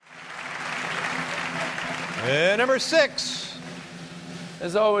Number 6.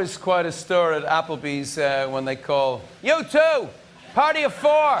 There's always quite a stir at Applebee's when they call, "You two, party of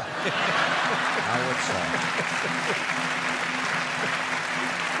 4." I would say.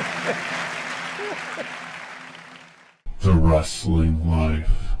 The Wrestling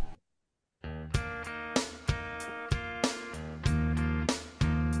Life.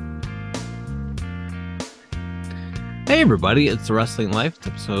 Hey everybody, it's The Wrestling Life. It's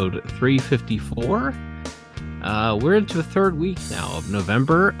episode 354. We're into the third week now of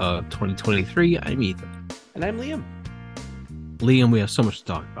November of 2023. I'm Ethan. And I'm Liam. Liam, we have so much to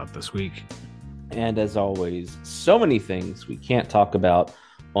talk about this week. And as always, so many things we can't talk about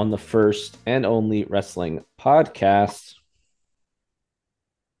on the first and only wrestling podcast.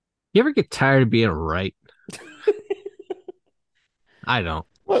 You ever get tired of being right? I don't.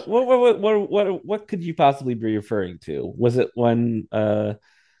 What could you possibly be referring to? Was it when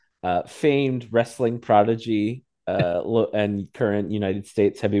famed wrestling prodigy and current United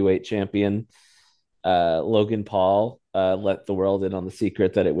States heavyweight champion Logan Paul let the world in on the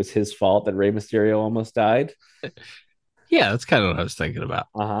secret that it was his fault that Rey Mysterio almost died? Yeah, that's kind of what I was thinking about.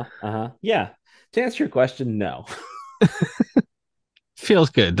 Yeah. To answer your question, no. Feels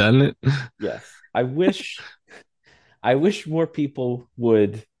good, doesn't it? Yes. I wish more people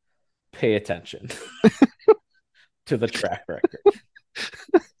would pay attention to the track record.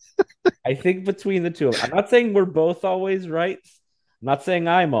 I think between the two of them, I'm not saying we're both always right. I'm not saying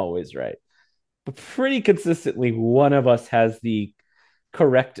I'm always right, but pretty consistently, one of us has the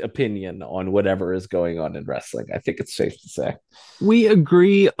correct opinion on whatever is going on in wrestling. I think it's safe to say. We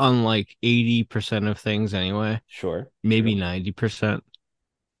agree on like 80% of things anyway. Sure. Maybe 90%.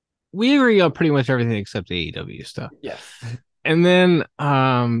 We agree on pretty much everything except AEW stuff. Yes. And then,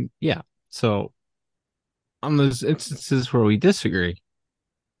 yeah. So on those instances where we disagree,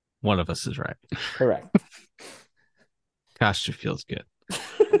 one of us is right. Correct. Gosh, it feels good.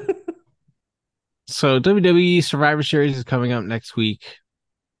 So WWE Survivor Series is coming up next week.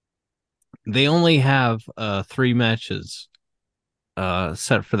 They only have 3 matches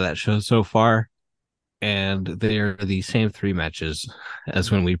set for that show so far, and they're the same 3 matches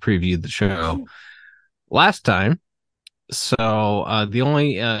as when we previewed the show last time. So the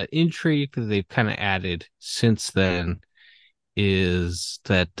only intrigue that they've kind of added since then is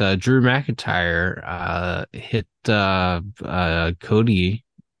that Drew McIntyre hit Cody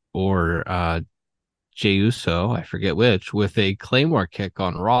or Jey Uso, I forget which, with a Claymore kick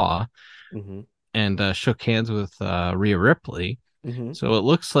on Raw, and shook hands with Rhea Ripley. So it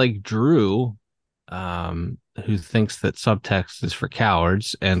looks like Drew, who thinks that subtext is for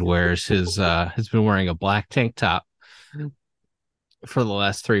cowards and wears has been wearing a black tank top for the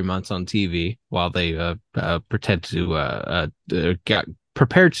last 3 months on TV while they pretend to get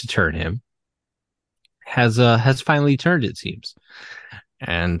prepared to turn him, has finally turned, it seems.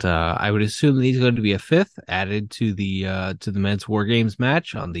 And I would assume that he's going to be a 5th added to the men's War Games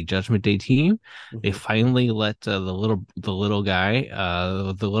match on the Judgment Day team. They finally let the little guy,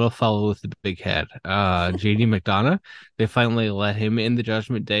 the little fellow with the big head, JD McDonough. They finally let him in the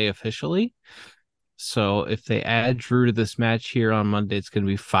Judgment Day officially. So if they add Drew to this match here on Monday, it's going to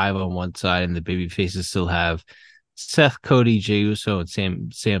be 5 on one side, and the baby faces still have Seth, Cody, Jey Uso, and Sam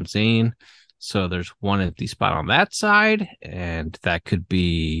Zayn. So there's one empty spot on that side, and that could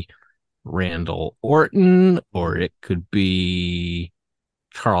be Randall Orton, or it could be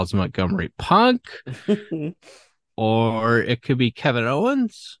Charles Montgomery Punk, or it could be Kevin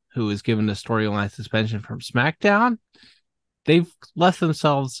Owens, who was given a storyline suspension from SmackDown. They've left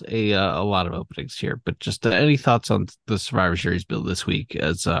themselves a lot of openings here, but just any thoughts on the Survivor Series build this week,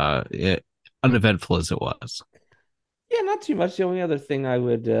 as uneventful as it was? Yeah, not too much. The only other thing I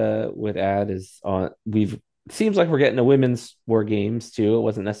would add is it seems like we're getting a women's War Games too. It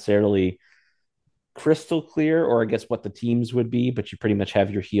wasn't necessarily crystal clear, or I guess what the teams would be, but you pretty much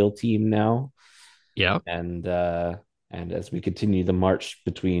have your heel team now. Yeah. And as we continue the march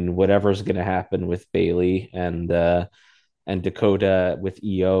between whatever's going to happen with Bayley and Dakota with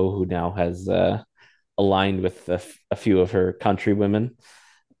EO, who now has aligned with a few of her countrywomen.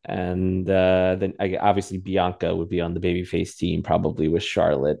 And then obviously Bianca would be on the babyface team, probably with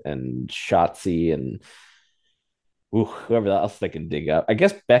Charlotte and Shotzi and whoever else they can dig up. I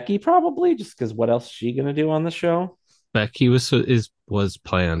guess Becky probably, just because what else is she going to do on the show? Becky was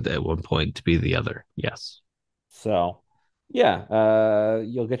planned at one point to be the other. Yes. So, yeah,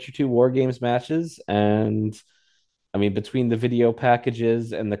 you'll get your 2 War Games matches, and I mean, between the video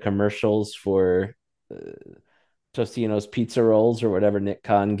packages and the commercials for Tostino's pizza rolls or whatever Nick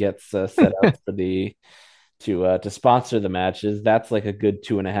Khan gets set up for the to sponsor the matches. That's like a good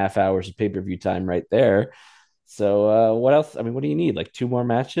 2.5 hours of pay-per-view time right there. So what else? I mean, what do you need? Like two more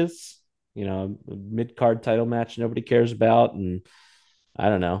matches? A mid-card title match nobody cares about, and I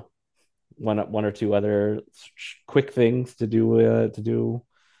don't know, one or two other quick things to do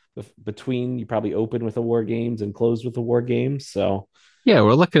between. You probably open with a War Games and close with a War Games. So Yeah,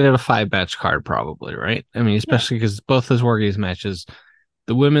 we're looking at a 5 match card probably, right? I mean, yeah. especially because both those War Games matches,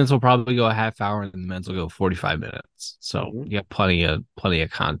 the women's will probably go a half hour and the men's will go 45 minutes. So Mhm. you have plenty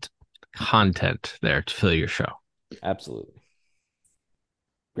of content there to fill your show. Absolutely.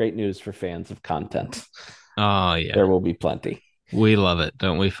 Great news for fans of content. Oh There yeah. will be plenty. We love it,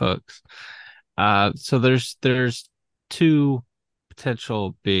 don't we, folks? So there's two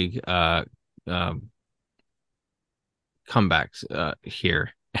potential big um comebacks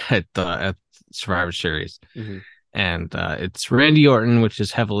here at Survivor Series. Mhm. And it's Randy Orton, which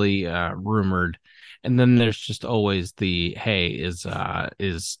is heavily rumored. And then there's just always the hey, is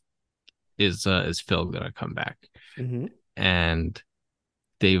Phil gonna come back? Mhm. And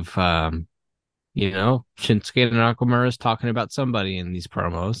they've Shinsuke Nakamura is talking about somebody in these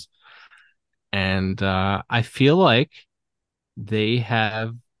promos, and I feel like they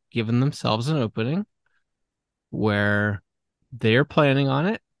have given themselves an opening where they're planning on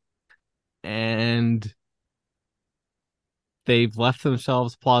it, and they've left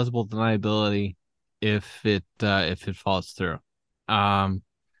themselves plausible deniability if it falls through. Um,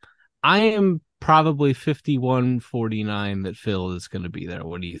 I am probably 51-49 that Phil is going to be there.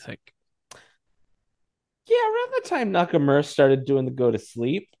 What do you think? Yeah, around the time Nakamura started doing the go to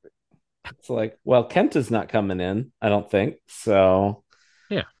sleep, it's like, well, Kenta's not coming in, I don't think. So,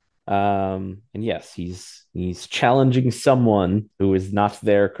 Yeah. and yes, he's challenging someone who is not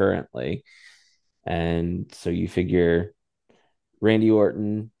there currently. And so you figure Randy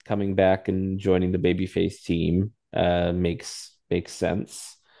Orton coming back and joining the babyface team makes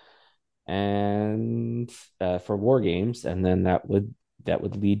sense. And for War Games, and then that would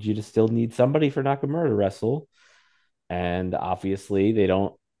lead you to still need somebody for Nakamura to wrestle. And obviously, they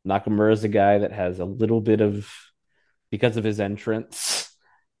don't. Nakamura is a guy that has a little bit of, because of his entrance,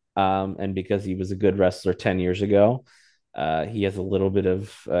 and because he was a good wrestler 10 years ago. He has a little bit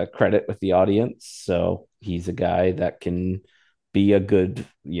of credit with the audience, so he's a guy that can be a good,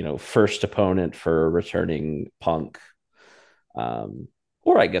 first opponent for a returning Punk, um,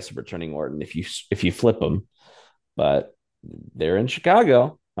 or I guess a returning Orton if you flip him. But they're in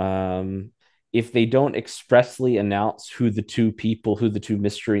Chicago. If they don't expressly announce who the two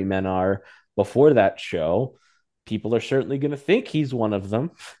mystery men are before that show, people are certainly going to think he's one of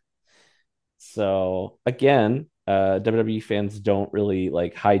them. So again, WWE fans don't really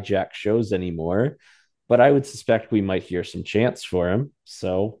like hijack shows anymore, but I would suspect we might hear some chants for him.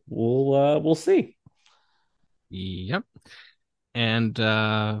 So we'll see. Yep. And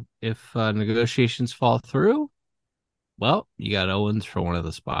if negotiations fall through, well, you got Owens for one of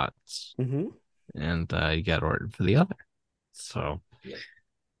the spots, Mm-hmm. and you got Orton for the other. So, Yep.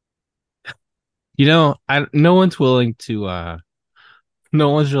 I no one's willing to no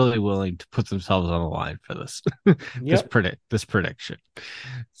one's really willing to put themselves on the line for this Yep. this prediction.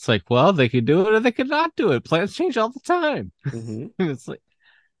 It's like, well, they could do it or they could not do it. Plans change all the time. Mm-hmm. And it's like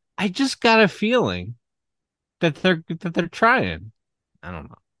I just got a feeling that they're trying. I don't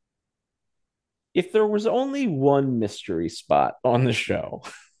know. If there was only one mystery spot on the show,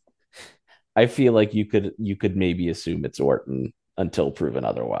 I feel like you could maybe assume it's Orton until proven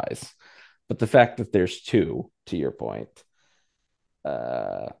otherwise. But the fact that there's two, to your point,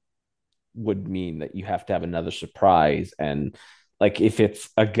 uh, would mean that you have to have another surprise. And like if it's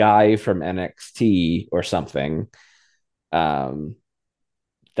a guy from NXT or something, um,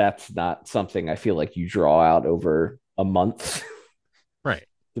 that's not something I feel like you draw out over a month Right.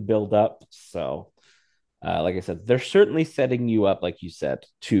 to build up. So, like I said, they're certainly setting you up, like you said,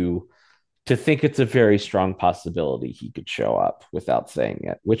 to think it's a very strong possibility he could show up without saying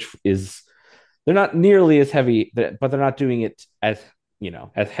it, which is they're not nearly as heavy, but they're not doing it as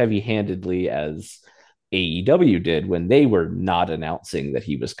heavy-handedly as AEW did when they were not announcing that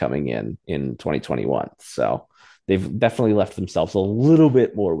he was coming in 2021. So they've definitely left themselves a little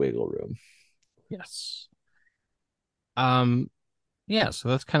bit more wiggle room. Yes. Um, yeah, so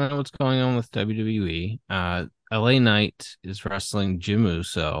that's kind of what's going on with WWE. LA Knight is wrestling Jim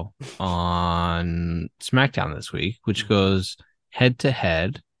Uso on SmackDown this week, which goes head to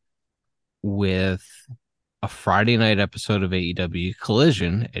head with a Friday night episode of AEW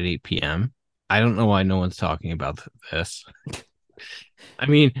Collision at 8 p.m. I don't know why no one's talking about this. I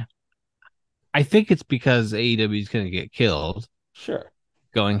mean, I think it's because AEW is going to get killed Sure.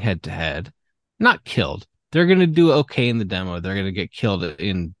 going head to head. Not killed, they're gonna do okay in the demo. They're gonna get killed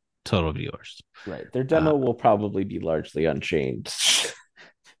in total viewers. Right. Their Uh, demo will probably be largely unchanged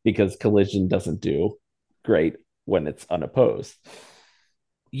because Collision doesn't do great when it's unopposed.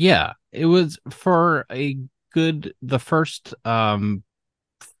 yeah, it was for the first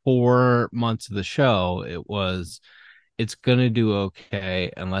 4 months of the show. It's gonna do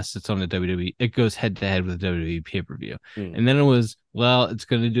okay unless it's on the WWE. It goes head to head with the WWE pay per view, Mm. and then it was it's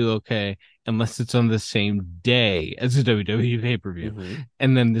gonna do okay unless it's on the same day as the WWE pay per view. Mm-hmm.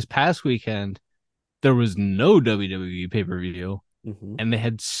 And then this past weekend there was no WWE pay per view, Mm-hmm. and they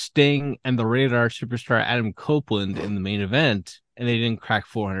had Sting and the Radar superstar Adam Copeland in the main event, and they didn't crack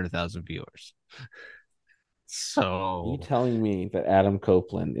 400,000 viewers. Are you So, telling me that Adam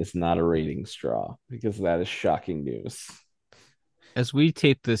Copeland is not a rating straw? Because that is shocking news. as we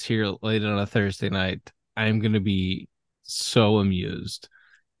tape this here late on a Thursday night, I'm going to be so amused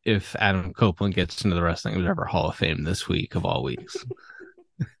if Adam Copeland gets into the Wrestling Observer Hall of Fame this week of all weeks.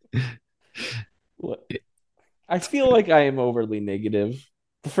 What? I feel like I am overly negative.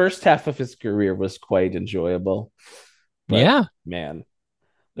 The first half of his career was quite enjoyable, but Yeah. man,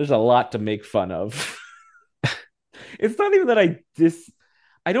 there's a lot to make fun of. It's not even that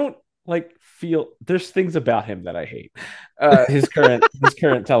I don't like feel there's things about him that I hate. His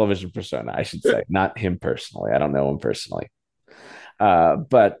current television persona, I should say, not him personally. I don't know him personally.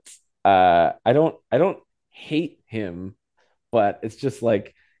 But I don't hate him, but it's just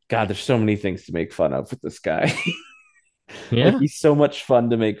like God, there's so many things to make fun of with this guy. Like Yeah. he's so much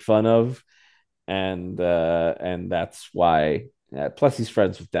fun to make fun of, and that's why. Plus, he's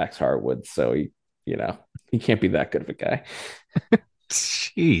friends with Dax Harwood, so you know, he can't be that good of a guy.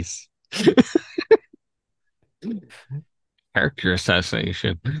 Jeez. Character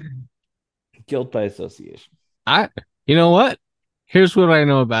assassination. Guilt by association. I, you know what? Here's what I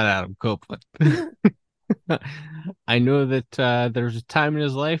know about Adam Copeland. I know that there was a time in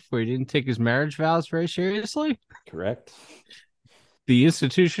his life where he didn't take his marriage vows very seriously. Correct. The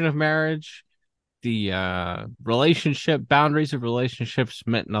institution of marriage, the relationship boundaries of relationships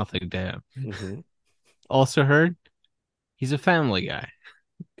meant nothing to him. Mm-hmm. Also heard he's a family guy.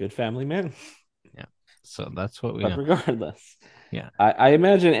 Good family man. Yeah. So that's what we But know. regardless, Yeah. I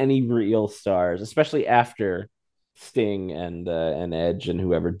imagine any real stars, especially after Sting and Edge and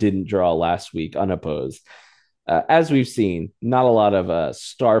whoever didn't draw last week unopposed, as we've seen, not a lot of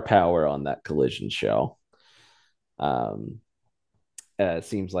star power on that Collision show. Um, it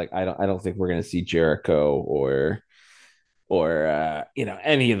seems like I don't think we're going to see Jericho or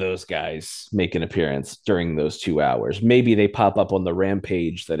any of those guys make an appearance during those 2 hours. Maybe they pop up on the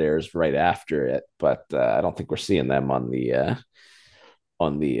Rampage that airs right after it, but I don't think we're seeing them on the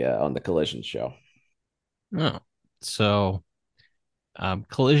Collision show. Oh. So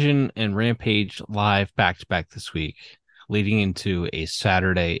Collision and Rampage live back to back this week, leading into a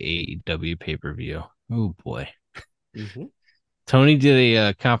Saturday AEW pay per view. Oh boy. Mm-hmm. Tony did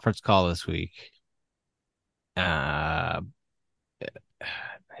a conference call this week. Uh,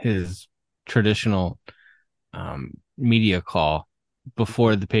 his traditional media call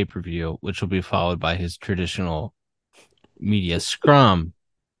before the pay per view, which will be followed by his traditional media scrum.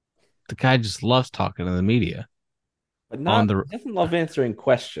 The guy just loves talking to the media. But On not the doesn't love answering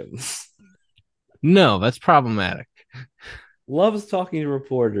questions. No, that's problematic. Loves talking to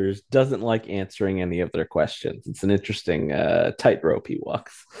reporters, doesn't like answering any of their questions. It's an interesting tightrope he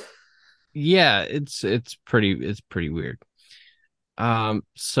walks. Yeah, it's pretty weird. I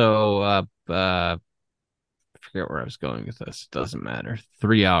forget where I was going with this. It doesn't matter.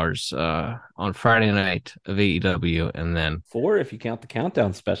 3 hours on Friday night of AEW, and then 4 if you count the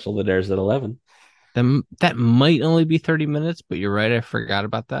countdown special that airs at 11. then that might only be 30 minutes, but you're right, I forgot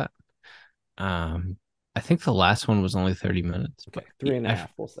about that. Um, I think the last one was only 30 minutes, Okay, but three and a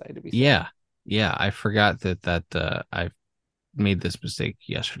half, we'll say to be safe. yeah, I forgot that I made this mistake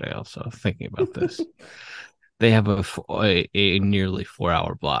yesterday. Also thinking about this, they have a nearly 4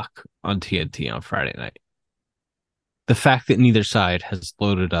 hour block on TNT on Friday night. The fact that neither side has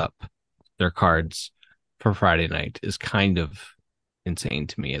loaded up their cards for Friday night is kind of insane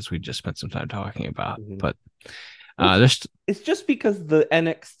to me, as we just spent some time talking about. Mhm. But Well, there's it's just because the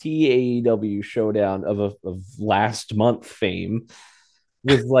NXT AEW showdown of last month fame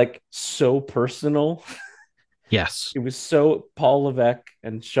was like so personal. yes, It was so Paul Levesque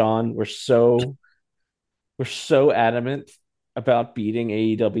and Sean were so adamant about beating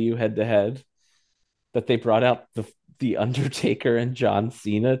AEW head to head that they brought out the Undertaker and John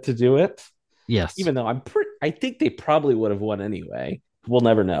Cena to do it. yes, Even though I think they probably would have won anyway. We'll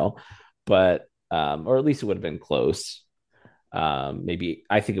never know, but or at least it would have been close. Maybe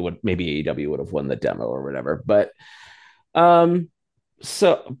I think it would maybe AEW would have won the demo or whatever, but um,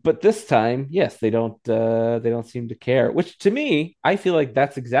 but this time, yes, they don't seem to care. Which to me, I feel like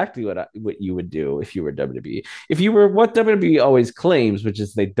that's exactly what you would do if you were WWE. If you were what WWE always claims, which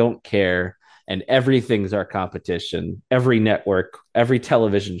is they don't care and everything's our competition. Every network, every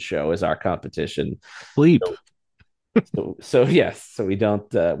television show is our competition. Bleep. So yes, so we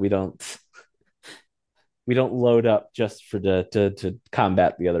don't load up just for to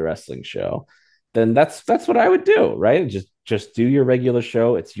combat the other wrestling show. Then that's what I would do, right? Just do your regular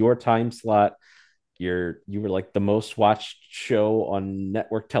show. It's your time slot. You were like the most watched show on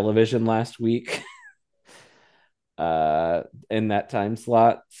network television last week in that time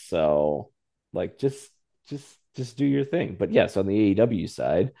slot. So like just do your thing. But yes, on the AEW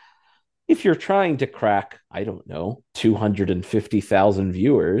side, if you're trying to crack, I don't know, 250,000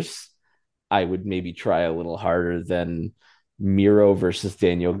 viewers, I would maybe try a little harder than Miro versus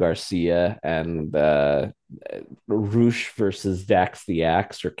Daniel Garcia and Roosh versus Dax the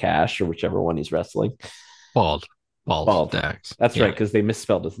Axe or Cash or whichever one he's wrestling. Bald Bald. Dax. That's right, because they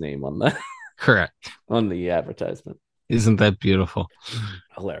misspelled his name on the correct on the advertisement. Isn't that beautiful?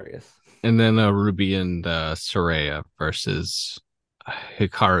 Hilarious. And then Ruby and Saraya versus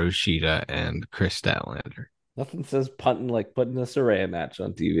Hikaru Shida and Chris Statlander. Nothing says punting like putting a Saraya match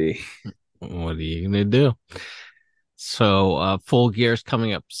on TV. What are you gonna do? So Full Gear's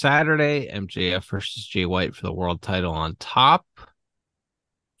coming up Saturday. MJF versus Jay White for the world title on top.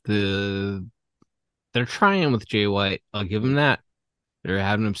 They're trying with Jay White. I'll give him that. They're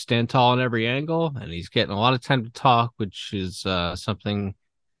having him stand tall on every angle, and he's getting a lot of time to talk, which is something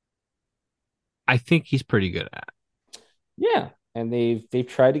I think he's pretty good at. Yeah, and they've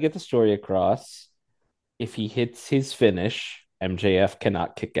tried to get the story across. If he hits his finish, MJF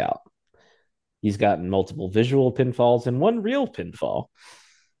cannot kick out. He's gotten multiple visual pinfalls and one real pinfall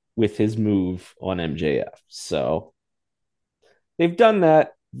with his move on MJF. So they've done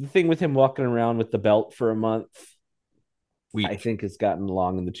that. The thing with him walking around with the belt for a month, I think has gotten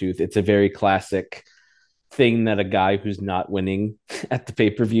long in the tooth. It's a very classic thing that a guy who's not winning at the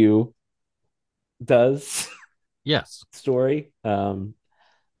pay-per-view does. Yes. Story. And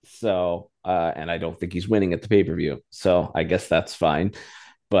I don't think he's winning at the pay-per-view. So I guess that's fine.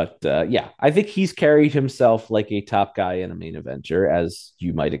 But yeah, I think he's carried himself like a top guy in a main eventer, as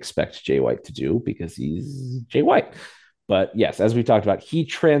you might expect Jay White to do because he's Jay White. But yes, as we talked about, he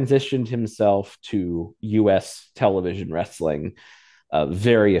transitioned himself to US television wrestling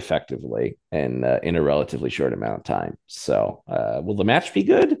very effectively and in a relatively short amount of time. So will the match be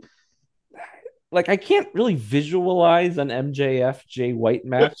good? Like, I can't really visualize an MJF Jay White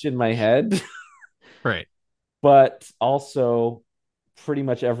match in my head. Right. But also, pretty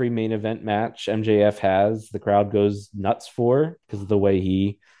much every main event match MJF has, the crowd goes nuts for because of the way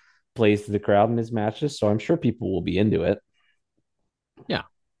he plays to the crowd in his matches. So I'm sure people will be into it. Yeah.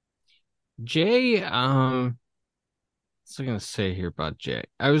 Jay, what's I going to say here about Jay?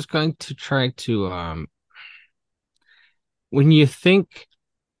 I was going to try to, when you think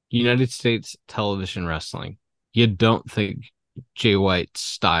United States television wrestling, you don't think Jay White's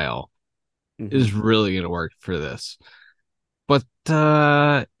style is really going to work for this. But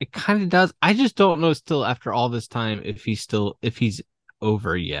it kind of does. I just don't know still after all this time if he's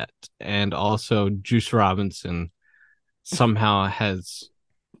over yet. And also Juice Robinson somehow has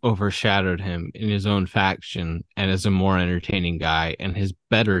overshadowed him in his own faction and is a more entertaining guy and has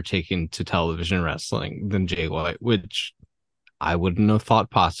better taken to television wrestling than Jay White, which I wouldn't have thought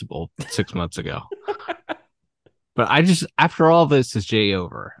possible 6 months ago. But I just, after all this, is Jay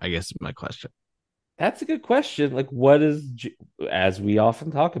over? I guess is my question. That's a good question. Like, what is, as we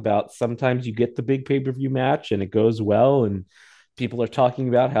often talk about, sometimes you get the big pay-per-view match and it goes well and people are talking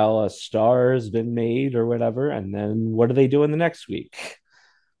about how a star has been made or whatever. And then what are they doing the next week?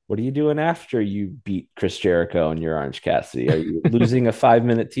 What are you doing after you beat Chris Jericho and your Orange Cassidy? Are you losing a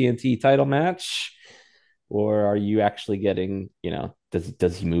 5-minute TNT title match? Or are you actually getting,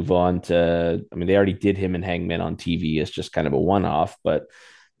 does he move on to, I mean, they already did him and Hangman on TV as just kind of a one-off, but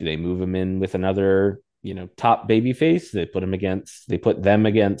do they move him in with another, top baby face? They put them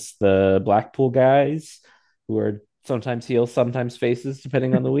against the Blackpool guys who are sometimes heels, sometimes faces,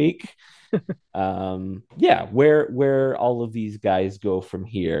 depending on the week. Yeah, where all of these guys go from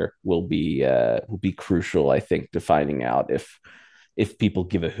here will be crucial, I think, to finding out if people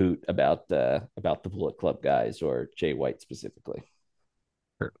give a hoot about the Bullet Club guys or Jay White specifically.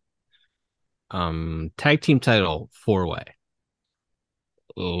 Sure. Tag team title 4-way.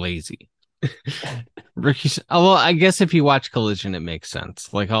 Lazy. Well, I guess if you watch Collision, it makes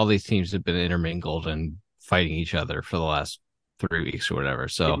sense. Like all these teams have been intermingled and fighting each other for the last 3 weeks or whatever.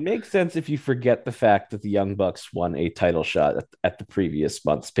 It So makes sense if you forget the fact that the Young Bucks won a title shot at the previous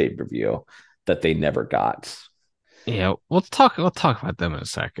month's pay-per-view that they never got. yeah, we'll talk about them in a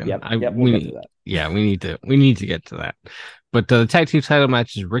second. Yep, we'll get to that. Yeah, we need to get to that. But the tag team title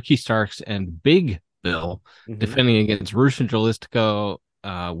match is Ricky Starks and Big Bill defending against Rush and Jalistico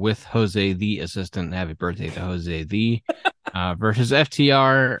with Jose the assistant. Happy birthday to Jose the versus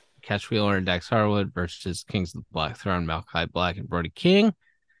FTR, Cash Wheeler and Dax Harwood versus Kings of the Black Throne, Malachi Black and Brody King.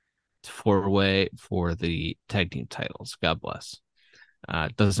 It's 4-way for the tag team titles. God bless.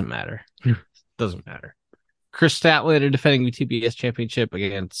 Doesn't matter. Doesn't matter. Chris Statlander defending the TBS championship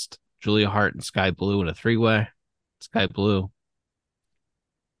against Julia Hart and Sky Blue in a 3-way. Sky Blue.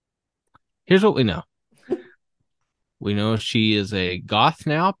 Here's what we know. We know she is a goth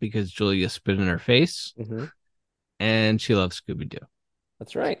now because Julia spit in her face, and she loves Scooby Doo.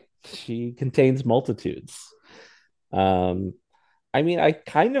 That's right. She contains multitudes. I mean, I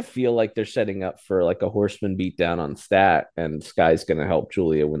kind of feel like they're setting up for like a horseman beatdown on Stat, and Sky's going to help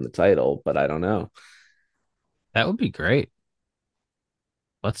Julia win the title, but I don't know. That would be great.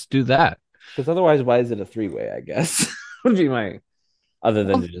 Let's do that. Because otherwise, why is it a 3-way, I guess? Would be my, other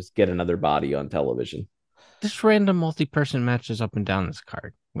than to just get another body on television. Just random multi-person matches up and down this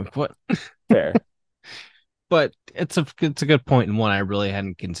card. What? Fair. But it's a good point, and one I really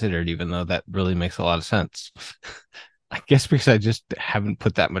hadn't considered, even though that really makes a lot of sense. I guess because I just haven't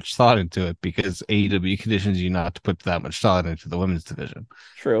put that much thought into it, because AEW conditions you not to put that much thought into the women's division.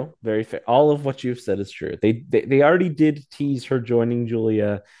 True. Very fair. All of what you've said is true. They already did tease her joining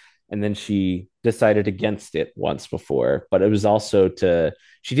Julia, and then she decided against it once before, but it was also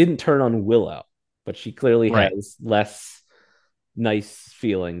she didn't turn on Willow, but she clearly has less nice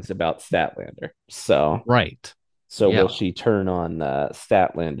feelings about Statlander. So will she turn on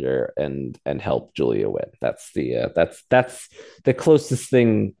Statlander and help Julia win? That's the closest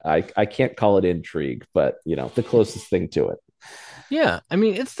thing. I can't call it intrigue, but the closest thing to it. Yeah, I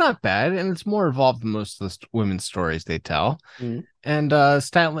mean, it's not bad, and it's more involved than most of the women's stories they tell. And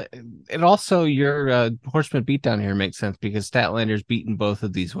Statlander, and also your Horseman beatdown here makes sense because Statlander's beaten both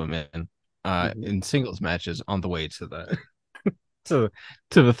of these women in singles matches on the way to the to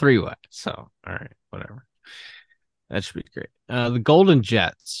the 3-way. So, all right, whatever. That should be great. The Golden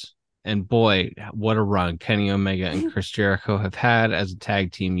Jets, and boy, what a run Kenny Omega and Chris Jericho have had as a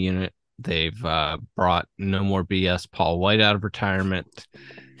tag team unit. They've brought No More BS Paul White out of retirement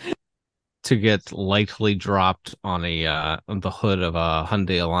to get lightly dropped on the hood of a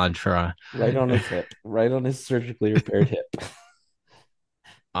Hyundai Elantra. Right on his hip. Right on his surgically repaired hip.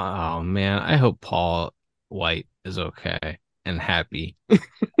 Oh, man. I hope Paul White is okay and happy.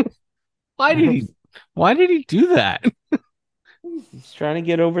 Why did he do that? He's trying to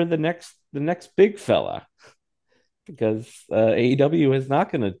get over the next big fella, because AEW has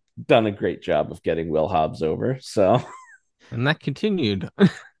not done a great job of getting Will Hobbs over. So, and that continued.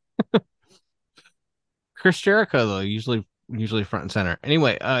 Chris Jericho, though, usually front and center.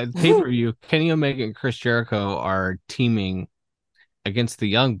 Anyway, pay-per-view, Kenny Omega and Chris Jericho are teaming against the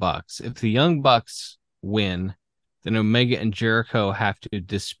Young Bucks. If the Young Bucks win, then Omega and Jericho have to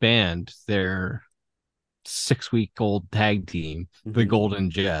disband their 6-week-old tag team, the Golden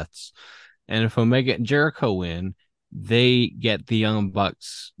Jets. And if Omega and Jericho win, they get the Young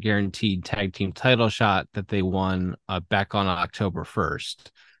Bucks guaranteed tag team title shot that they won back on October 1st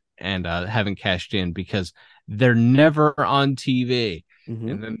and haven't cashed in because they're never on TV.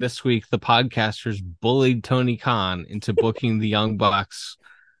 And then this week, the podcasters bullied Tony Khan into booking the Young Bucks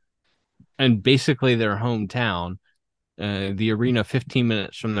and basically their hometown, the arena 15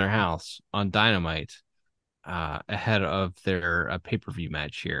 minutes from their house on Dynamite, ahead of their pay-per-view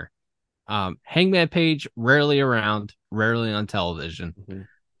match here. Hangman Page, rarely around, rarely on television.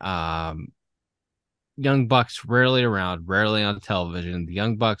 Young Bucks, rarely around, rarely on television. The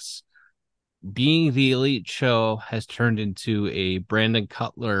Young Bucks, being the elite show, has turned into a Brandon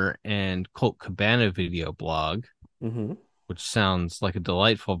Cutler and Colt Cabana video blog, which sounds like a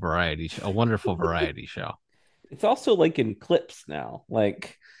delightful variety show, a wonderful variety show. It's also like in clips now.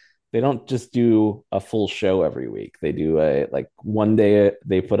 Like, they don't just do a full show every week. They do one day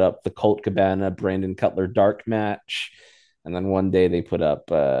they put up the Colt Cabana Brandon Cutler dark match, and then one day they put up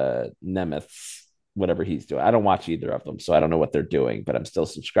Nemeth's whatever he's doing. I don't watch either of them, so I don't know what they're doing, but I'm still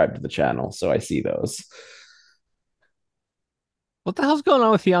subscribed to the channel, so I see those. What the hell's going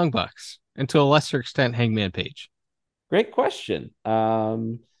on with the Young Bucks, and to a lesser extent, Hangman Page? Great question.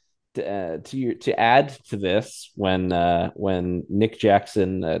 To add to this, when Nick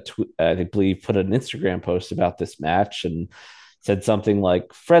Jackson, I believe, put an Instagram post about this match and said something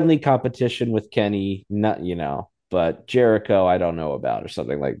like friendly competition with Kenny, not but Jericho, I don't know about, or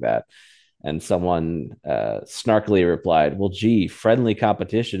something like that. And someone snarkily replied, well, gee, friendly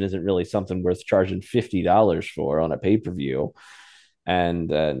competition isn't really something worth charging $50 for on a pay per view. And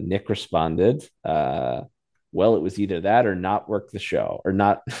Nick responded, well, it was either that or not work the show, or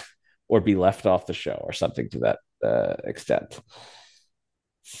not, or be left off the show, or something to that extent.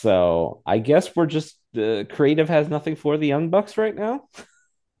 So I guess we're just creative has nothing for the Young Bucks right now.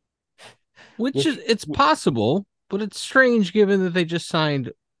 Which Which is it's possible, but it's strange given that they just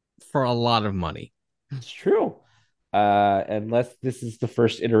signed for a lot of money. it's true. Unless this is the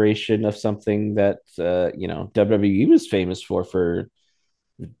first iteration of something that WWE was famous for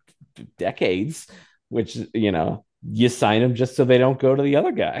decades, which you sign them just so they don't go to the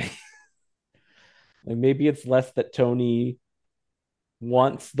other guy. Like maybe it's less that Tony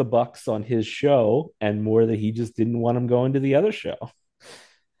wants the Bucks on his show and more that he just didn't want them going to the other show.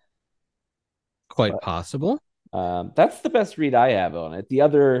 Quite But possible. that's the best read I have on it. The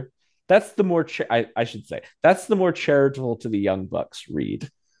other, that's the more, I should say, that's the more charitable to the Young Bucks read,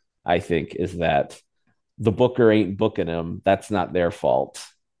 I think, is that the booker ain't booking him. That's not their fault.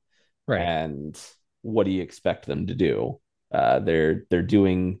 Right. And what do you expect them to do? They're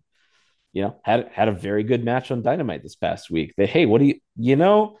doing, had a very good match on Dynamite this past week. They, hey, what do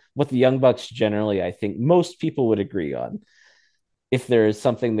what the Young Bucks generally, I think most people would agree on. If there is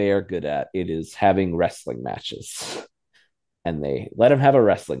something they are good at, it is having wrestling matches. And they let him have a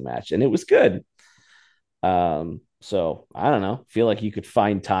wrestling match, and it was good. So I don't know. Feel like you could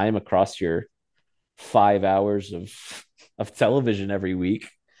find time across your 5 hours of television every week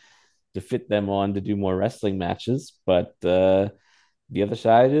to fit them on to do more wrestling matches. But the other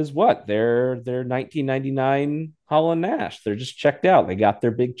side is what? They're 1999 Hall and Nash. They're just checked out. They got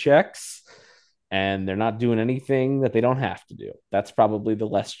their big checks and they're not doing anything that they don't have to do. That's probably the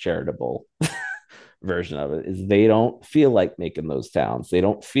less charitable version of it, is they don't feel like making those towns. They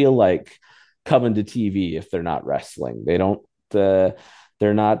don't feel like coming to TV if they're not wrestling. They don't they're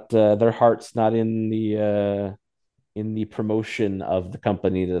not their heart's not in the promotion of the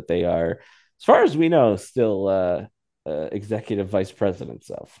company that they are, as far as we know, still executive vice presidents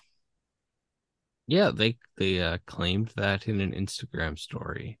of. Yeah, they claimed that in an Instagram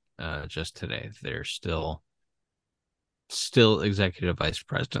story just today. They're still executive vice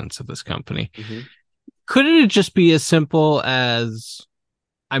presidents of this company. Mm-hmm. Couldn't it just be as simple as,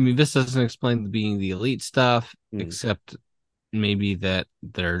 I mean, this doesn't explain the being the elite stuff, except maybe that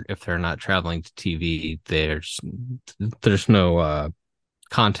if they're not traveling to TV, there's no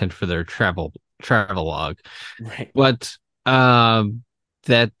content for their travel log. Right. But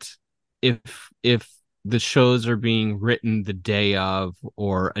that if the shows are being written the day of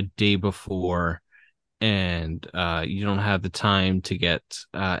or a day before, and you don't have the time to get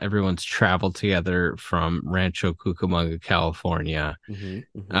everyone's travel together from Rancho Cucamonga, California,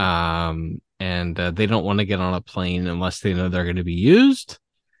 Mm-hmm. Mm-hmm. and they don't want to get on a plane unless they know they're going to be used,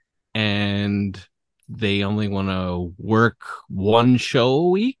 and they only want to work one show a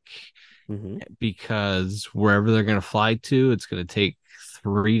week Mm-hmm. because wherever they're going to fly to, it's going to take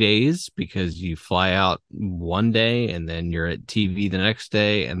 3 days because you fly out one day and then you're at TV the next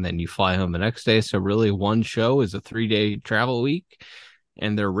day and then you fly home the next day. So really one show is a 3-day travel week,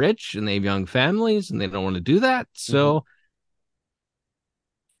 and they're rich and they have young families and they don't want to do that. So,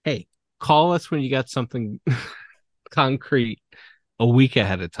 Mm-hmm. hey, call us when you got something concrete a week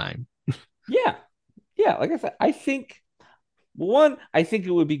ahead of time. Yeah. Yeah. Like I said, I think it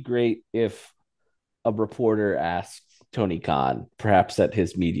would be great if a reporter asked Tony Khan, perhaps at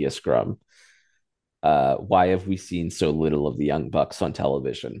his media scrum, why have we seen so little of the Young Bucks on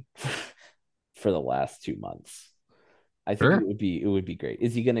television for the last 2 months? I think Sure. it would be great.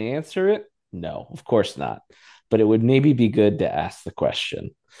 Is he going to answer it? No, of course not. But it would maybe be good to ask the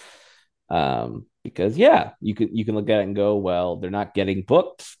question. Because yeah, you can look at it and go, well, they're not getting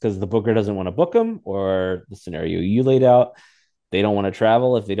booked because the booker doesn't want to book them, or the scenario you laid out, they don't want to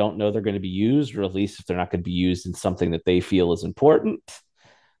travel if they don't know they're going to be used, or at least if they're not going to be used in something that they feel is important.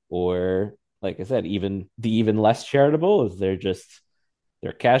 Or like I said, even less charitable is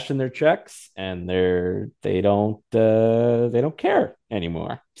they're cashing their checks and they don't care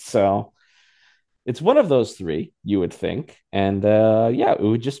anymore. So it's one of those three, you would think. And yeah, it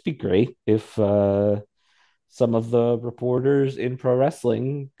would just be great if some of the reporters in pro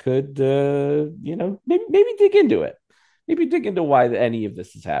wrestling could maybe dig into it. Maybe dig into why any of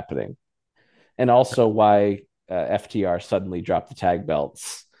this is happening. And also why FTR suddenly dropped the tag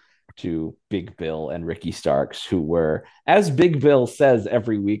belts to Big Bill and Ricky Starks, who were, as Big Bill says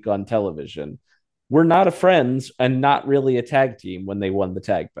every week on television, were not a friends and not really a tag team when they won the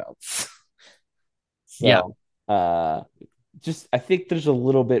tag belts. Yeah. So Uh, just I think there's a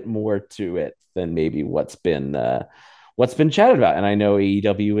little bit more to it than maybe what's been chatted about. And I know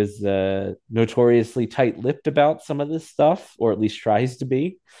AEW is notoriously tight-lipped about some of this stuff, or at least tries to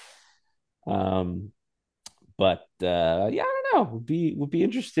be. Um, but yeah, I don't know. Would be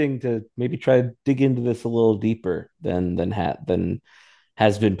interesting to maybe try to dig into this a little deeper than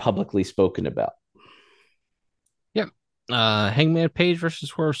has been publicly spoken about. Yep. Hangman Page versus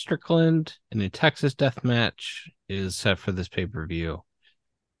Swerve Strickland in a Texas death match is set for this pay-per-view.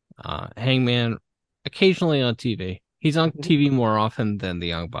 Hangman occasionally on TV. He's on TV more often than the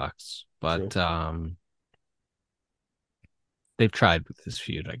Young Bucks, but True. they've tried with this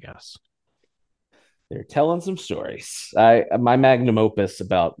feud, I guess. They're telling some stories. My magnum opus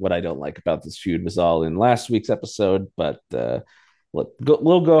about what I don't like about this feud was all in last week's episode, but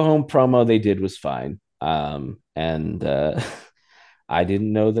little go home promo they did was fine. And I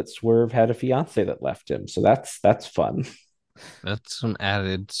didn't know that Swerve had a fiance that left him, so that's fun. That's some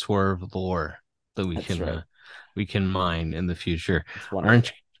added Swerve lore that That's right. We can mine in the future. It's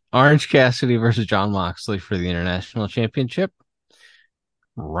wonderful. Orange Cassidy versus John Moxley for the International Championship.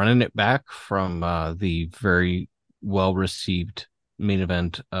 Running it back from the very well received main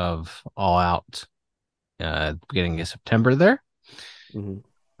event of All Out beginning of September there.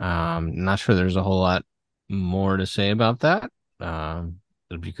 Not sure there's a whole lot more to say about that.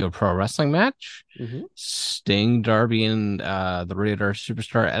 It'll be a good pro wrestling match. Sting, Darby, and the Radar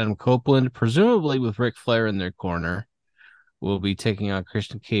superstar Adam Copeland, presumably with Ric Flair in their corner, will be taking on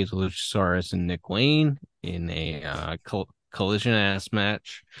Christian Cage, Luchasaurus, and Nick Wayne in a collision ass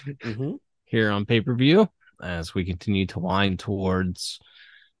match here on pay-per-view as we continue to wind towards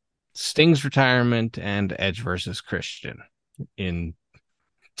Sting's retirement and Edge versus Christian in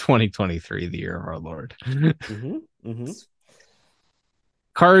 2023, the year of our Lord.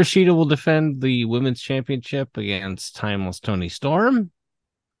 Karashita will defend the women's championship against Timeless Toni Storm.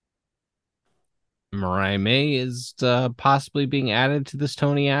 Mariah May is possibly being added to this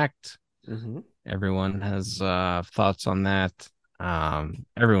Tony act. Everyone has thoughts on that.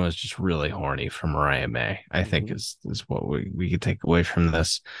 Everyone's just really horny for Mariah May, I think is what we could take away from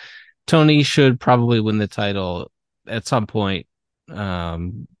this. Tony should probably win the title at some point.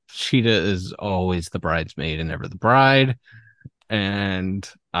 Sheeta is always the bridesmaid and never the bride. And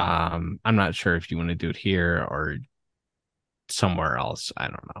I'm not sure if you want to do it here or somewhere else. I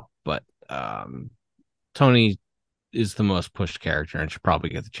don't know. But Tony is the most pushed character and should probably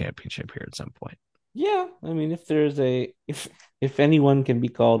get the championship here at some point. Yeah, I mean, if anyone can be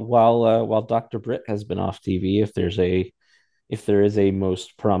called while Dr. Britt has been off TV, if there is a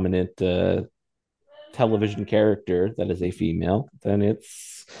most prominent television character that is a female, then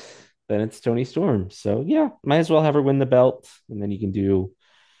it's Toni Storm. So yeah, might as well have her win the belt, and then you can do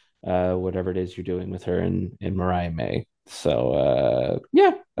whatever it is you're doing with her and Mariah May. So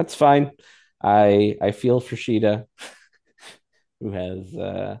yeah, that's fine. I feel for Sheeta, who has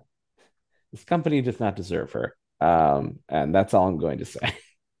this company does not deserve her. And that's all I'm going to say.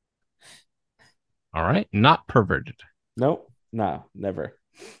 All right. Not perverted. Nope. No, never.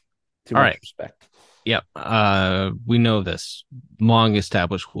 Too all much right. respect. Yep. We know this. Long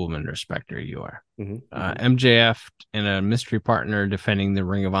established woman respecter you are. MJF and a mystery partner defending the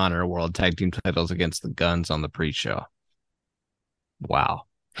Ring of Honor World Tag Team titles against the Guns on the pre-show. Wow.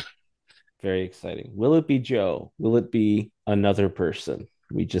 Very exciting. Will it be Joe? Will it be another person?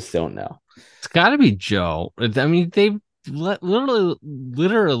 We just don't know. It's got to be Joe. I mean, they've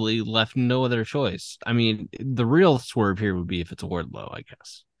literally left no other choice. I mean, the real swerve here would be if it's Wardlow, I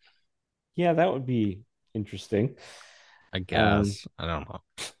guess. Yeah, that would be interesting. I guess. I don't know.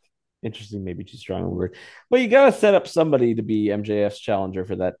 Interesting, maybe too strong a word. Well, you got to set up somebody to be MJF's challenger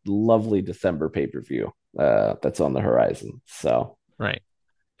for that lovely December pay-per-view that's on the horizon. So, right.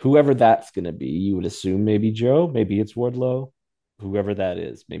 Whoever that's going to be, you would assume maybe Joe, maybe it's Wardlow. Whoever that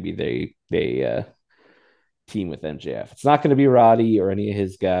is, maybe they team with MJF. It's not going to be Roddy or any of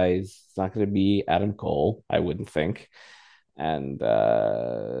his guys. It's not going to be Adam Cole, I wouldn't think. And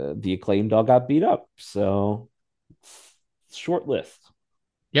the Acclaimed all got beat up. So short list.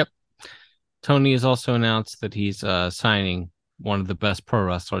 Yep. Tony has also announced that he's signing one of the best pro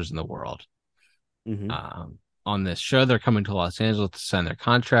wrestlers in the world. On this show, they're coming to Los Angeles to sign their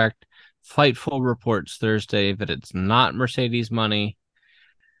contract. Fightful reports Thursday that it's not Mercedes money.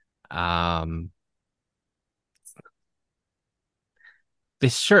 They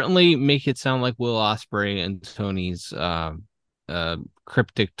certainly make it sound like Will Ospreay and Tony's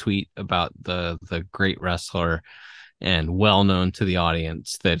cryptic tweet about the great wrestler and well known to the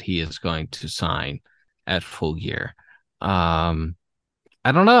audience that he is going to sign at Full Gear. I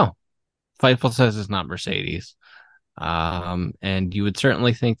don't know. Fightful says it's not Mercedes. And you would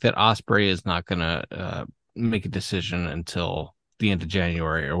certainly think that Ospreay is not going to make a decision until the end of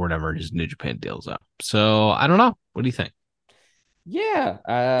January or whatever his New Japan deal's up. So I don't know. What do you think? Yeah,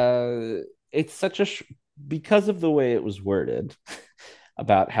 it's such a because of the way it was worded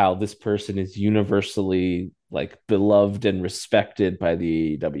about how this person is universally like beloved and respected by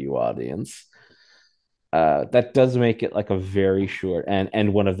the AEW audience. That does make it like a very short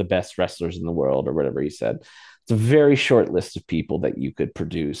and one of the best wrestlers in the world or whatever he said. It's a very short list of people that you could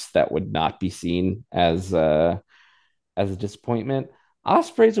produce that would not be seen as a disappointment.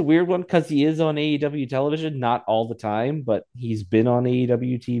 Osprey's a weird one because he is on AEW television, not all the time, but he's been on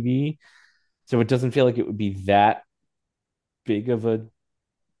AEW TV. So it doesn't feel like it would be that big of a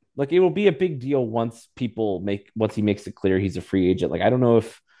like it will be a big deal once he makes it clear he's a free agent. Like I don't know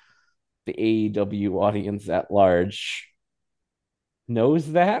if the AEW audience at large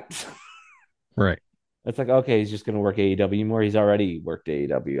knows that. Right. It's like, okay, he's just going to work AEW more. He's already worked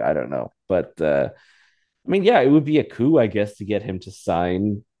AEW. I don't know. But I mean, yeah, it would be a coup, I guess, to get him to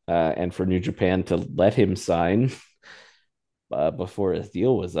sign and for New Japan to let him sign before his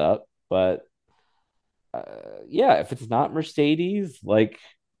deal was up. But yeah, if it's not Mercedes, like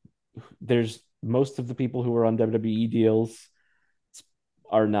there's most of the people who are on WWE deals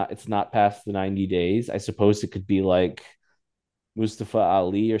it's not past the 90 days. I suppose it could be like Mustafa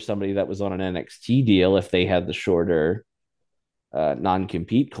Ali or somebody that was on an NXT deal if they had the shorter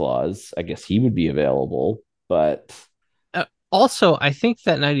non-compete clause. I guess he would be available, but also I think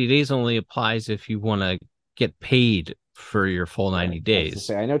that 90 days only applies if you want to get paid for your full 90 days.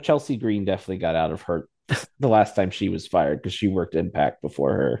 I know Chelsea Green definitely got out of her the last time she was fired because she worked Impact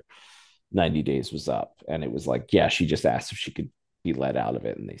before her 90 days was up, and it was like, yeah, she just asked if she could be let out of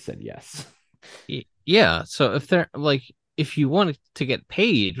it, and they said yes. Yeah, so if you want to get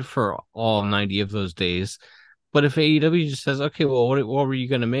paid for all 90 of those days, but if AEW just says, okay, well, what were you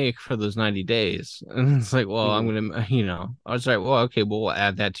going to make for those 90 days? And it's like, well, I'm going to, I was like, well, okay, well, we'll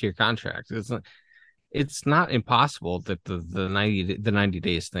add that to your contract. It's not impossible that the 90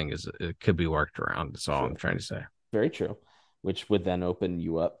 days thing it could be worked around. That's all I'm trying to say. Very true. Which would then open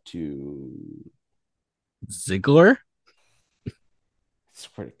you up to Ziggler.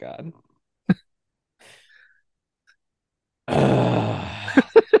 Swear to God.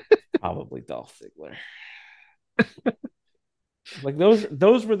 Probably Dolph Ziggler. Like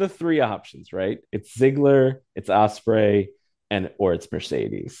those were the three options, right? It's Ziggler, it's Ospreay, or it's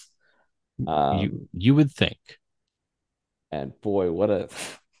Mercedes. You would think. And boy, what a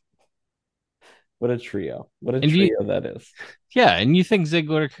trio. What a trio that is. Yeah, and you think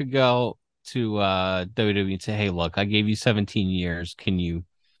Ziggler could go to WWE and say, hey, look, I gave you 17 years. Can you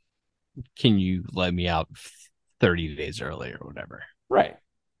let me out 30 days early or whatever? Right.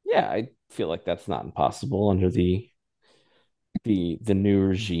 Yeah, I feel like that's not impossible under the new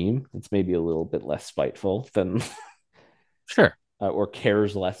regime. It's maybe a little bit less spiteful than sure, or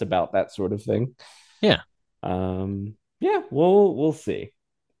cares less about that sort of thing. Yeah. Yeah, we'll see.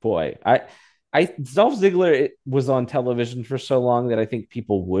 Boy, Dolph Ziggler was on television for so long that I think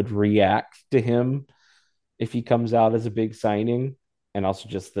people would react to him if he comes out as a big signing, and also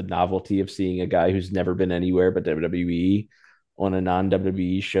just the novelty of seeing a guy who's never been anywhere but WWE on a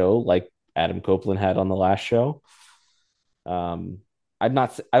non-WWE show like Adam Copeland had on the last show. I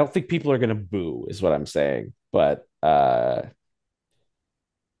don't think people are going to boo is what I'm saying, but God,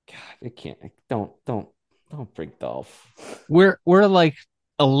 it can't. Don't bring Dolph. We're like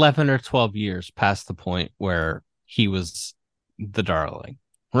 11 or 12 years past the point where he was the darling,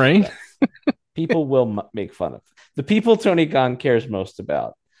 right? Yes. People will make fun of the people Tony Khan cares most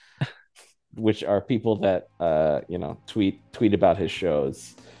about, which are people that tweet about his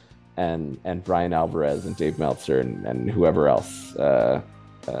shows, and Brian Alvarez and Dave Meltzer and whoever else. The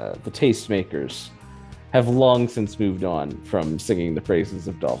tastemakers have long since moved on from singing the praises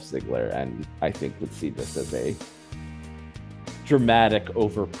of Dolph Ziggler, and I think would see this as a dramatic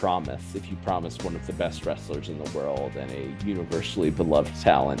overpromise. If you promise one of the best wrestlers in the world and a universally beloved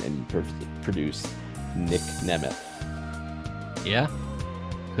talent, and you produce Nick Nemeth. Yeah,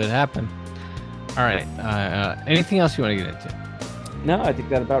 could happen. All right. Anything else you want to get into? No, I think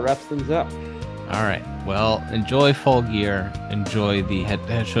that about wraps things up. All right. Well, enjoy Full Gear. Enjoy the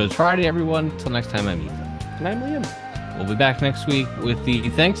head shows Friday, everyone. Until next time, I'm Ethan. And I'm Liam. We'll be back next week with the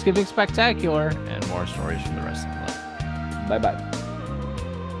Thanksgiving Spectacular and more stories from the wrestling world. Bye-bye.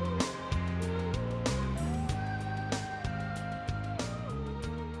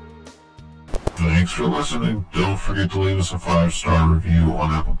 Thanks for listening. Don't forget to leave us a 5-star review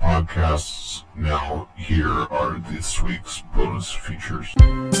on Apple Podcasts. Now, here are this week's bonus features.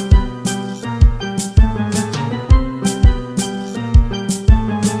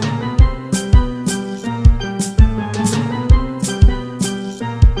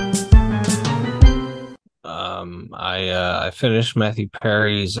 I finished Matthew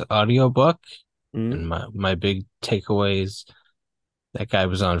Perry's audiobook, Mm. and my big takeaways, that guy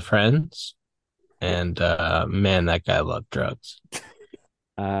was on Friends, and man, that guy loved drugs.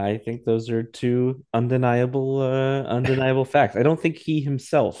 I think those are two undeniable facts. I don't think he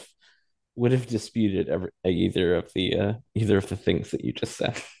himself would have disputed either of the things that you just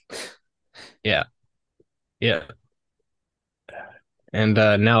said. Yeah, yeah. And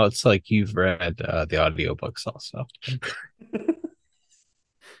now it's like you've read the audiobooks also.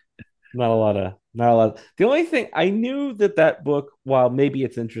 Not a lot. The only thing I knew that book, while maybe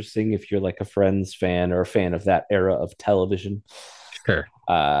it's interesting if you're like a Friends fan or a fan of that era of television, Sure.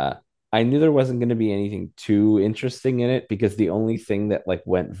 uh, I knew there wasn't going to be anything too interesting in it because the only thing that like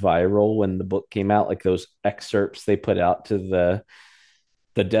went viral when the book came out, like those excerpts they put out to the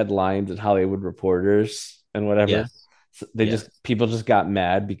deadlines and Hollywood reporters and whatever. Yes. So Yes. people just got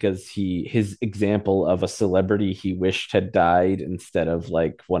mad because his example of a celebrity he wished had died instead of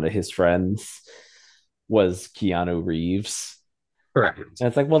like one of his friends was Keanu Reeves. Correct. And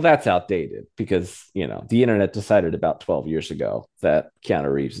it's like, well, that's outdated because, the internet decided about 12 years ago that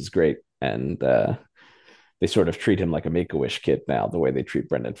Keanu Reeves is great. And they sort of treat him like a make a wish kid now, the way they treat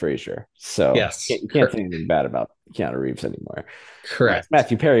Brendan Fraser. So Yes. you can't say anything bad about Keanu Reeves anymore. Whereas Correct.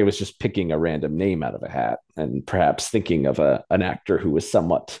 Matthew Perry was just picking a random name out of a hat and perhaps thinking of an actor who was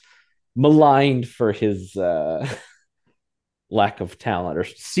somewhat maligned for his lack of talent or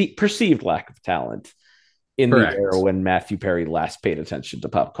perceived lack of talent in the era Correct. when Matthew Perry last paid attention to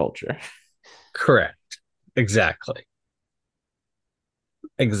pop culture. Correct. Exactly.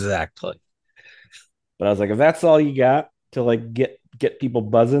 Exactly. But I was like, if that's all you got to like get people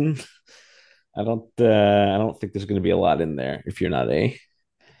buzzing, I don't think there's going to be a lot in there if you're not a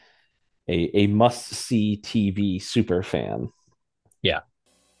must see TV super fan. Yeah.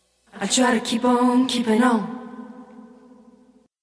 I try to keep on keeping on.